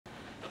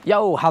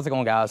Yo, how's it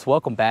going, guys?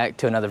 Welcome back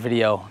to another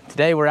video.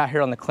 Today we're out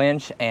here on the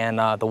Clinch, and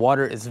the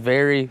water is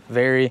very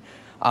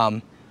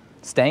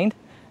stained,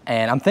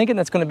 and I'm thinking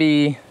that's going to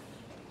be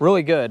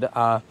really good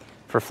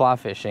for fly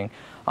fishing,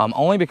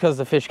 only because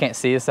the fish can't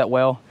see us that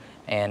well,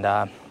 and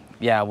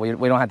yeah, we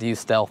don't have to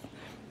use stealth.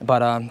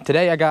 But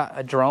today I got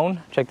a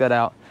drone. Check that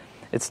out.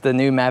 It's the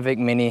new Mavic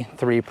Mini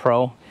 3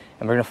 Pro,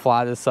 and we're gonna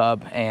fly this up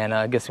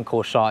and get some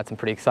cool shots. I'm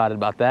pretty excited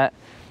about that.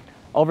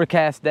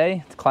 Overcast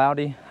day, it's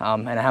cloudy,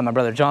 and I have my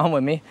brother John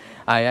with me.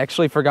 I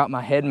actually forgot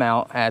my head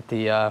mount at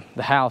the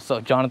house,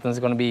 so Jonathan's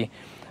gonna be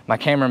my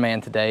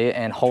cameraman today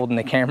and holding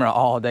the camera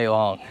all day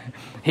long.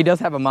 He does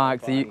have a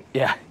mic, so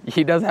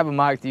he does have a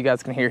mic, so you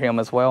guys can hear him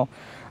as well.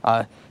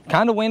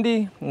 Kind of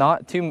windy,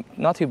 not too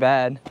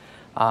bad,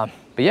 but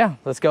yeah,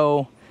 let's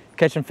go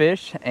catch some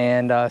fish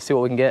and see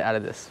what we can get out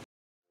of this.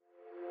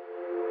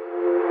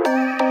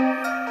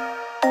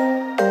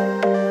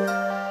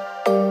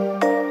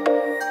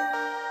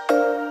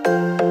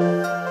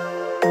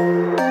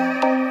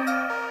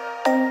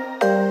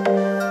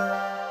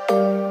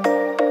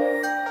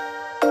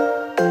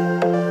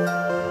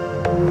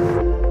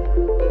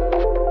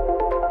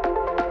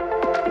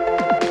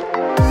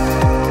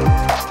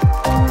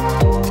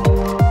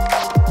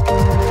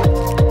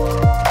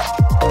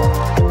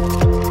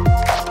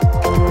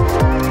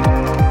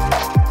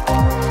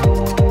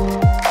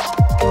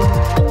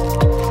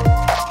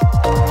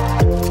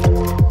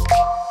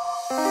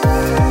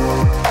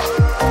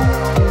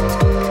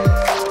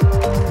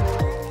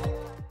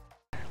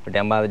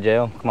 Down by the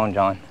jail. Come on,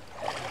 John.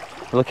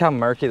 Look how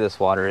murky this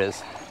water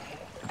is.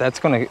 It's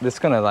gonna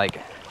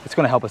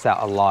help us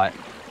out a lot.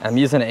 I'm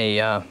using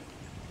a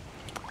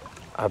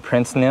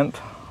Prince nymph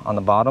on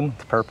the bottom.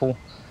 It's purple,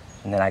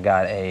 and then I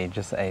got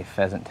just a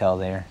pheasant tail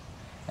there,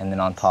 and then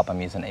on top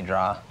I'm using a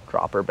dry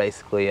dropper,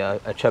 basically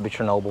a chubby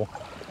Chernobyl.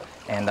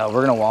 And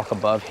we're gonna walk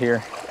above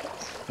here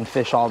and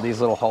fish all these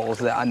little holes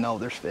that I know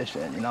there's fish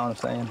in. You know what I'm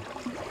saying?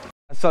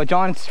 So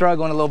John's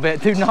struggling a little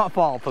bit. Do not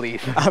fall,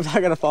 please. I'm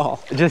not gonna fall.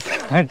 Just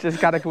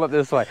gotta come up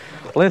this way.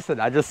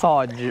 Listen, I just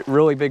saw a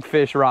really big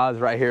fish rise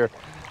right here.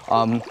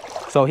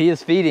 So he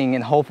is feeding,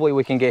 and hopefully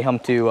we can get him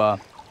to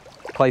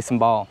play some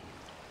ball.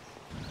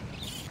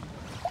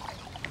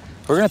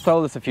 We're gonna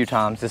throw this a few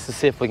times just to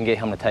see if we can get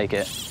him to take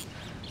it.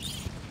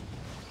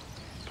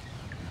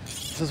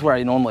 This is where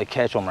I normally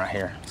catch them, right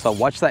here. So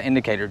watch that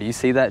indicator. Do you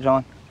see that,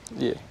 John?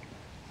 Yeah.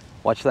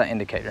 Watch that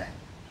indicator.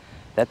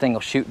 That thing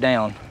will shoot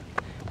down.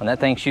 When that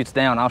thing shoots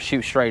down, I'll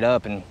shoot straight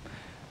up and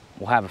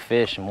we'll have a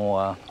fish, and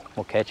we'll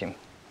catch him.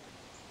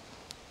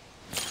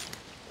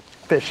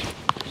 Fish.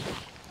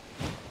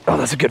 Oh,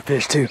 that's a good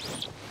fish too.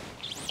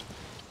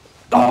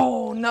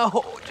 Oh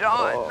no,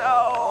 John,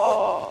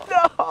 no.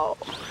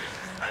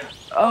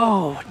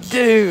 Oh,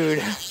 dude.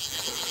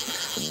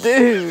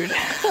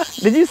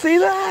 Did you see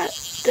that?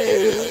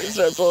 Dude.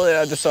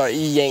 I just saw it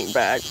yank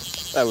back.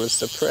 That was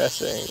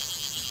depressing.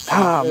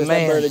 Oh, man.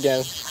 That bird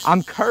again.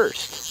 I'm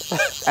cursed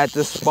at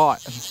this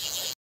spot.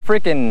 We're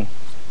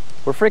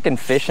freaking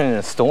fishing in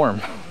a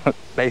storm,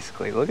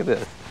 basically. Look at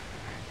this.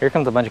 Here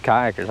comes a bunch of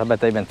kayakers. I bet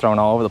they've been thrown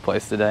all over the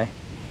place today.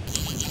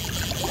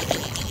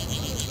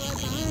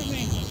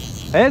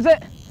 Is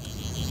it?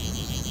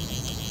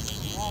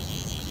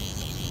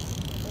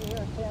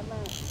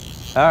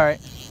 All right,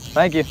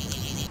 thank you.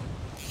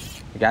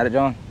 You got it,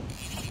 John?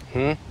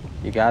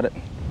 You got it?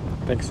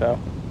 I think so.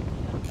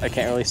 I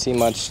can't really see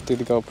much through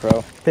the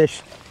GoPro.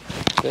 Fish.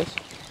 Fish?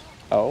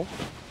 Oh.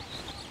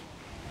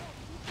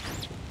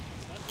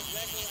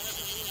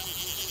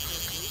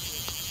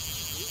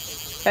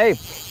 Hey.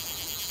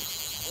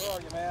 Where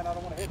are you, man? I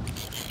don't want to hit you.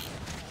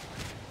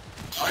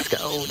 Let's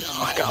go.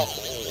 Let's go.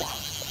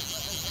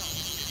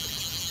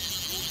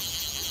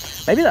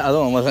 Maybe the other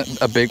one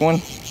wasn't a big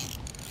one.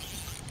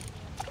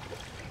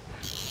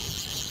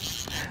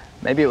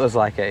 Maybe it was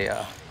like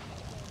a,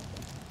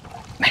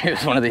 maybe it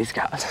was one of these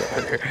guys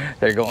over there.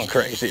 They're going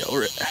crazy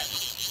over it.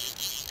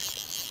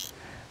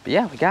 But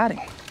yeah, we got him.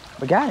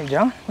 We got him,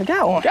 John. We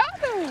got one. Got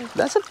him.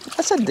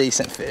 That's a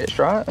decent fish,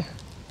 right?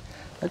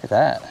 Look at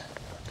that.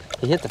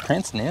 He hit the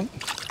Prince nymph.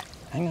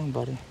 Hang on,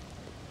 buddy.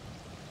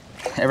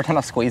 Every time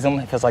I squeeze them,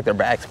 it feels like their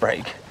backs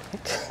break.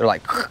 They're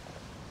like,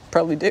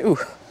 probably do.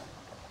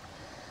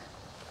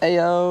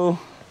 Ayo.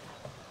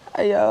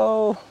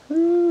 Ayo.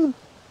 Woo.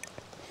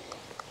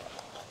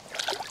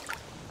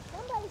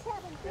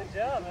 Good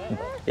job, man.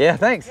 Yeah,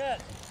 thanks.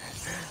 Good.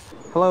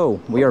 Hello,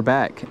 we are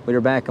back. We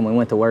are back, and we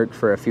went to work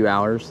for a few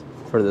hours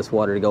for this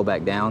water to go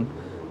back down.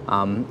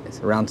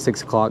 It's around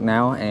 6 o'clock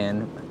now,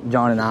 and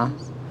John and I,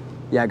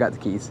 yeah, I got the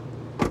keys.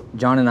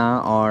 John and I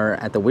are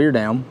at the weir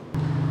dam.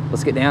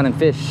 Let's get down and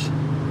fish.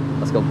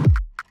 Let's go.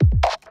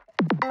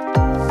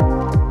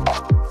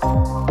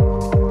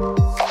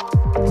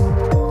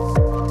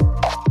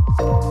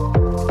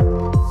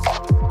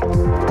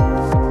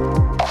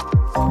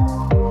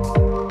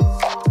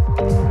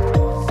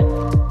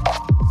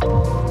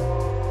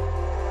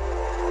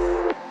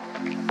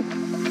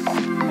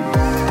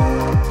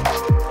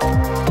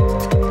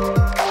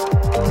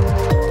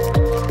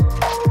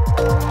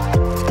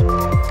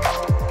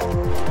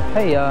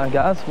 Hey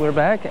guys, we're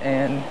back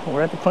and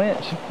we're at the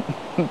Clinch.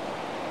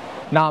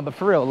 Nah, but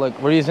for real,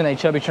 look, we're using a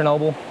Chubby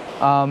Chernobyl,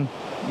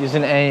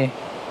 using a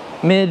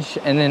midge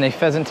and then a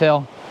pheasant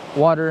tail.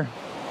 Water,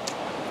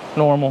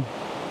 normal.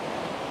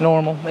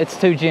 It's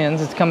 2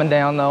 gins, it's coming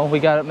down though. We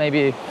got it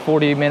maybe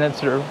 40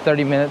 minutes or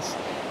 30 minutes,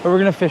 but we're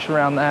gonna fish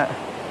around that.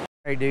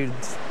 Hey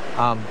dudes,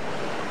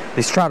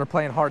 these trout are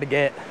playing hard to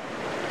get,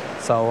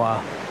 so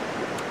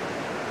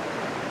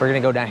we're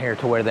gonna go down here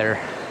to where they're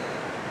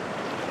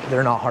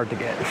not hard to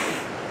get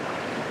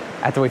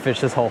after we fish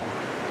this hole.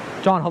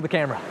 John, hold the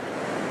camera.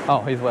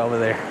 Oh, he's way over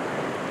there.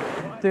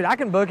 Dude, I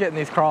can book it in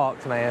these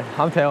crocs, man.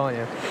 I'm telling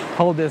you.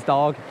 Hold this,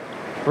 dog.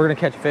 We're gonna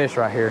catch fish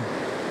right here.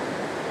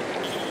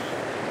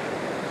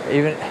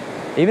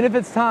 Even if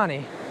it's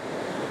tiny,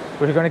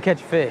 we're gonna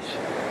catch fish.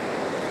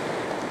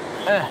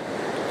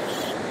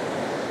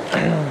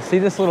 See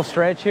this little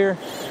stretch here?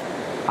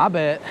 I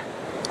bet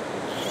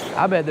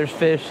there's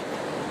fish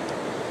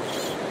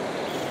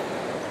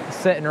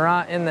sitting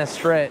right in this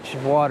stretch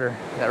of water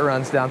that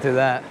runs down through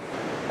that.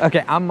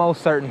 Okay, I'm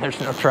most certain there's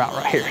no trout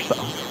right here, so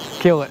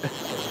kill it.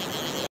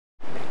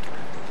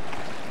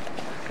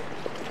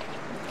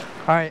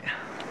 All right,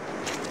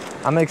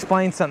 I'm gonna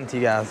explain something to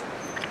you guys.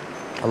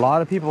 A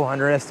lot of people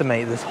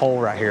underestimate this hole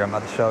right here I'm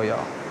about to show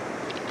y'all.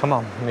 Come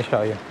on, let me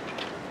show you.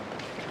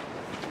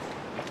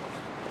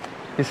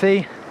 You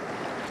see,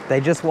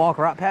 they just walk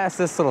right past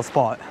this little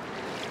spot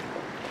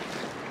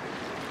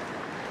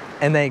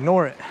and they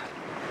ignore it.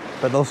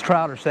 But those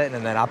trout are sitting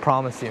in that, I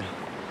promise you.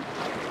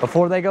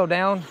 Before they go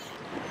down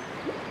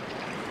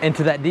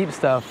into that deep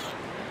stuff,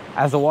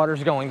 as the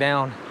water's going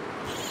down,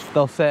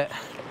 they'll sit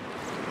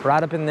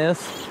right up in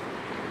this,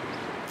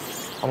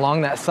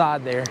 along that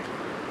side there,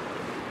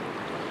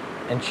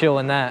 and chill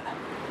in that.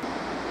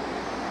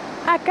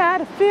 I got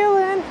a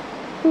feeling,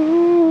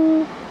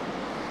 ooh,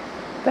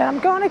 that I'm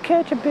gonna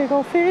catch a big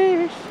old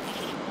fish.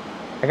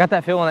 I got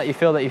that feeling that you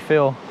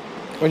feel.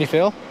 When you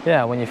feel?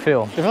 Yeah, when you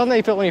feel. The feeling that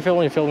you feel when you feel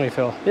when you feel when you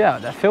feel. Yeah,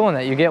 that feeling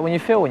that you get when you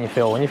feel when you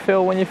feel. When you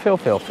feel when you feel.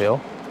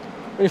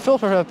 When you feel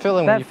for a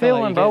feeling that when you feel.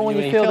 Feeling, bro, when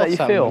you feel that you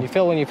feel. When you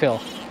feel when you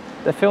feel.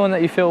 The feeling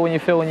that you feel when you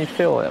feel when you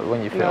feel it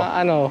when you feel. No,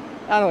 I know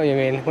what you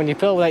mean. When you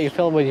feel that you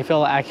feel when you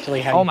feel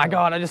actually how. Oh my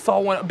God, I just saw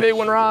a big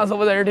one rise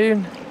over there,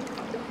 dude.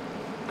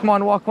 Come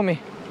on, walk with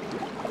me.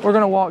 We're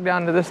gonna walk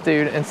down to this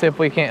dude and see if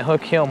we can't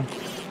hook him.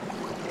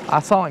 I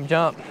saw him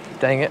jump,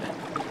 dang it.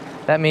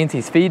 That means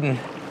he's feeding.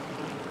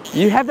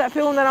 You have that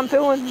feeling that I'm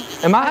feeling?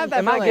 Am I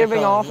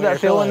giving off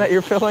that feeling that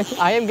you're feeling?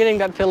 I am getting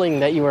that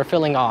feeling that you are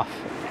feeling off.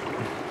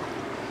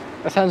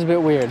 That sounds a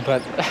bit weird,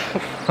 but.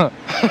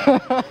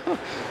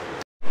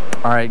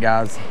 All right,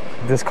 guys,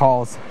 this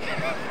calls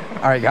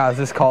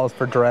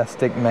for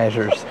drastic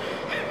measures.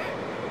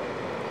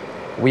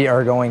 We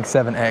are going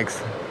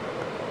 7X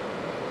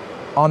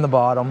on the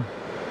bottom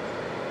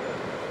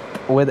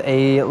with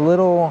a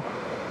little,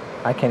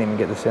 I can't even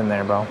get this in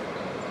there, bro.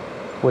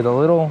 With a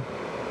little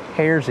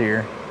hare's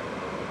ear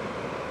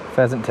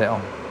pheasant tail.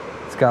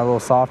 It's got a little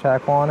soft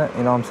tackle on it,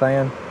 you know what I'm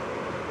saying?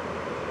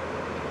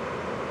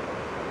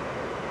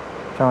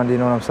 John, do you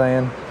know what I'm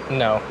saying?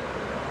 No.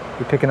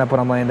 You picking up what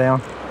I'm laying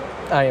down?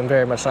 I am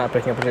very much not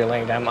picking up what you're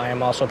laying down. I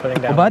am also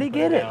putting down. Well, buddy,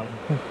 get it.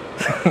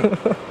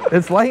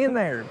 It's laying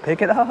there.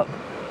 Pick it up.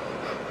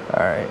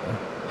 All right.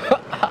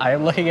 I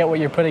am looking at what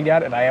you're putting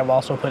down, and I am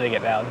also putting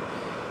it down.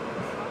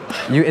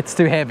 It's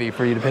too heavy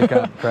for you to pick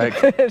up,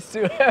 correct? It's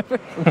too heavy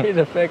for me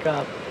to pick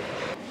up.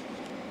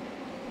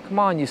 Come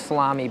on, you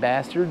slimy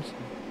bastards.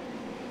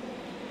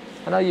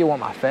 I know you want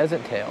my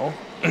pheasant tail.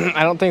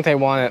 I don't think they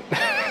want it.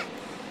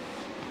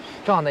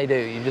 John, they do.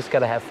 You just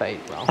gotta have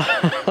faith, bro.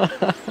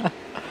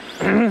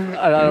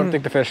 I don't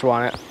think the fish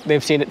want it.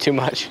 They've seen it too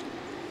much.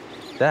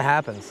 That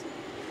happens.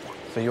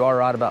 So you are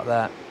right about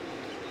that.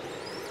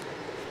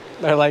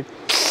 They're like,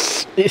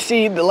 you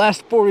see, the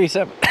last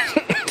 47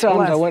 times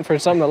I went for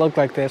something that looked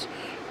like this,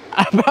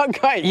 I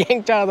about got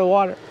yanked out of the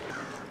water.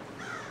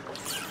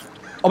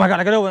 Oh my God,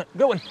 I got a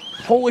good one.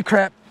 Holy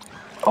crap.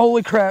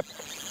 Holy crap.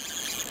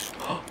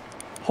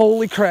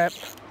 Holy crap.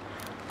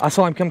 I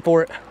saw him come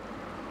for it.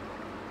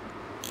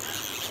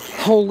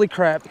 Holy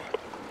crap.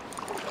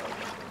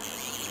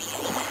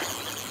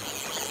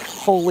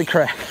 Holy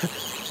crap.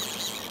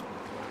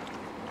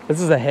 This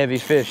is a heavy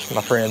fish,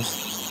 my friends.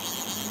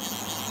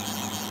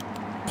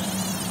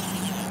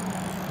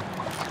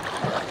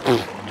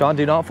 John,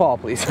 do not fall,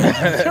 please.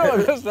 No,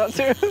 that's not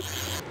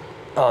serious.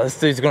 Oh, this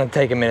dude's gonna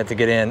take a minute to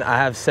get in. I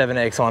have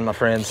 7X on, my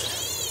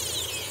friends.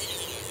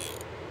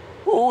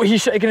 Oh,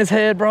 he's shaking his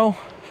head, bro.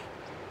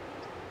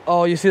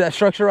 Oh, you see that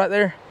structure right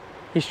there?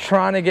 He's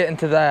trying to get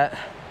into that.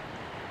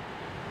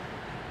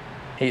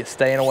 He is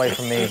staying away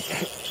from me.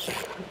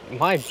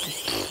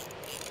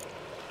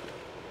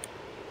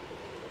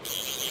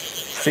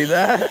 See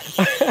that?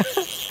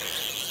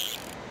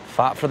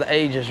 Fight for the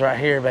ages right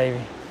here,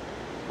 baby.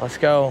 Let's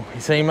go.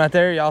 You see him right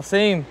there? Y'all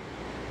see him?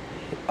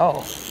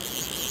 Oh.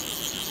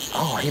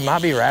 Oh, he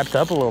might be wrapped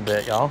up a little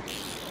bit, y'all.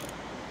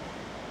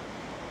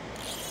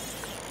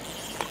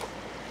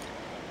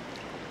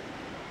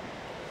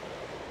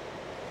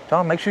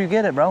 John, make sure you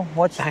get it, bro.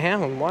 Watch. I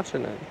am. I'm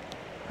watching it.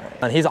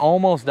 And he's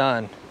almost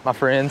done, my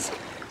friends.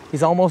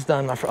 He's almost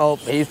done, my friend. Oh,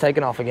 he's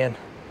taking off again.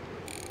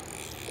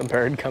 The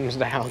bird comes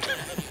down.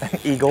 An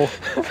eagle.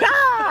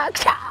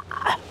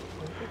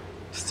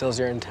 Steals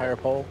your entire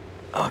pole.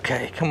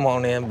 Okay, come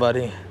on in,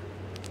 buddy.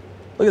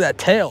 Look at that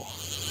tail.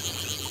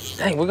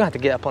 Dang, we're gonna have to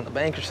get up on the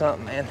bank or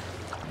something, man.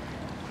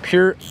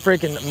 Pure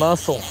freaking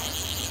muscle.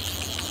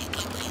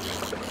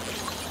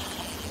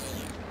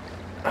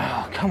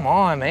 Oh, come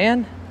on,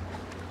 man.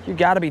 You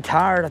gotta be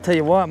tired. I tell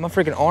you what, my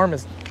freaking arm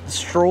is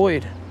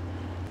destroyed.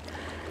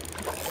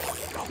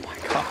 Oh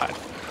my God.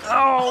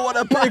 Oh, what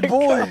a big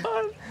boy.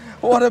 God.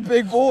 What a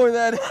big boy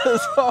that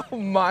is. Oh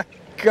my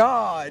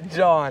God,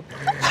 John.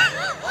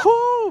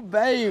 Whoo,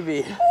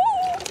 baby.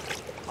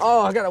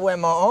 Oh, I gotta wet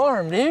my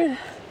arm, dude.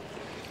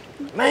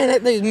 Man,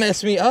 that thing's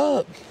messed me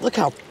up. Look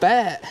how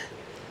fat.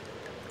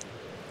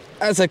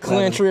 That's a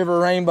Clinch River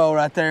rainbow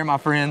right there, my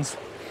friends.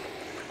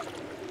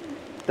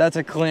 That's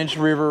a Clinch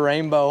River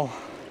rainbow.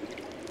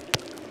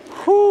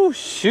 Whoo,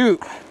 shoot.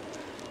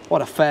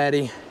 What a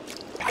fatty.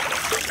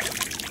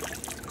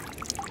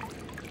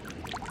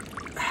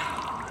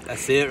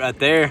 That's it right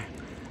there.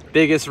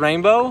 Biggest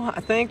rainbow,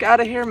 I think, out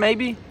of here,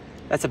 maybe.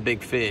 That's a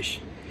big fish.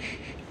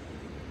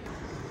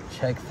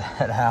 Check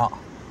that out.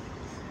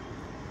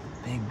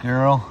 Big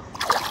girl.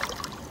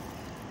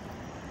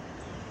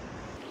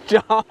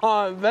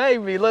 John,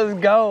 baby, let's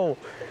go.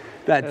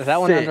 Is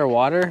that one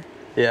underwater?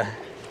 Yeah.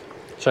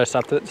 Should I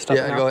stop it?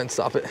 Yeah, go ahead and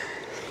stop it.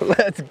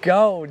 Let's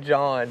go,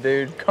 John,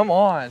 dude. Come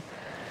on.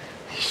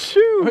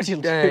 Shoot. Would you,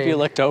 if you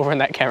looked over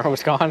and that camera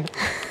was gone?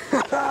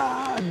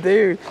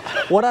 Dude,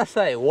 what'd I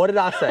say? What did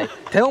I say?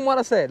 Tell them what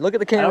I said. Look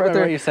at the camera right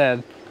there. What you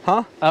said.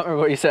 Huh? I don't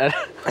remember what you said.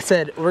 I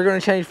said, we're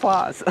gonna change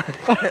flies.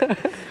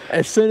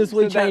 As soon as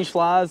we changed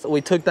flies, we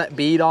took that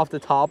bead off the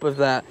top of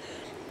that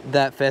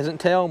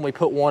pheasant tail and we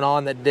put one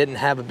on that didn't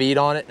have a bead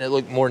on it and it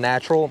looked more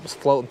natural. It was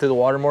floating through the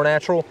water more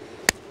natural.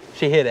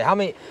 She hit it. How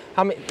many,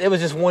 it was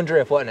just one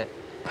drift, wasn't it?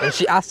 And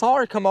I saw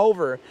her come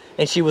over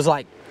and she was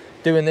like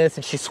doing this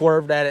and she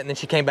swerved at it and then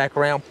she came back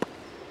around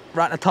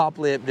right in the top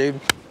lip, dude.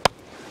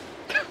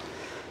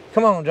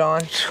 Come on,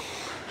 John.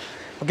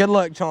 Well, good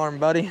luck, Charm,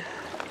 buddy.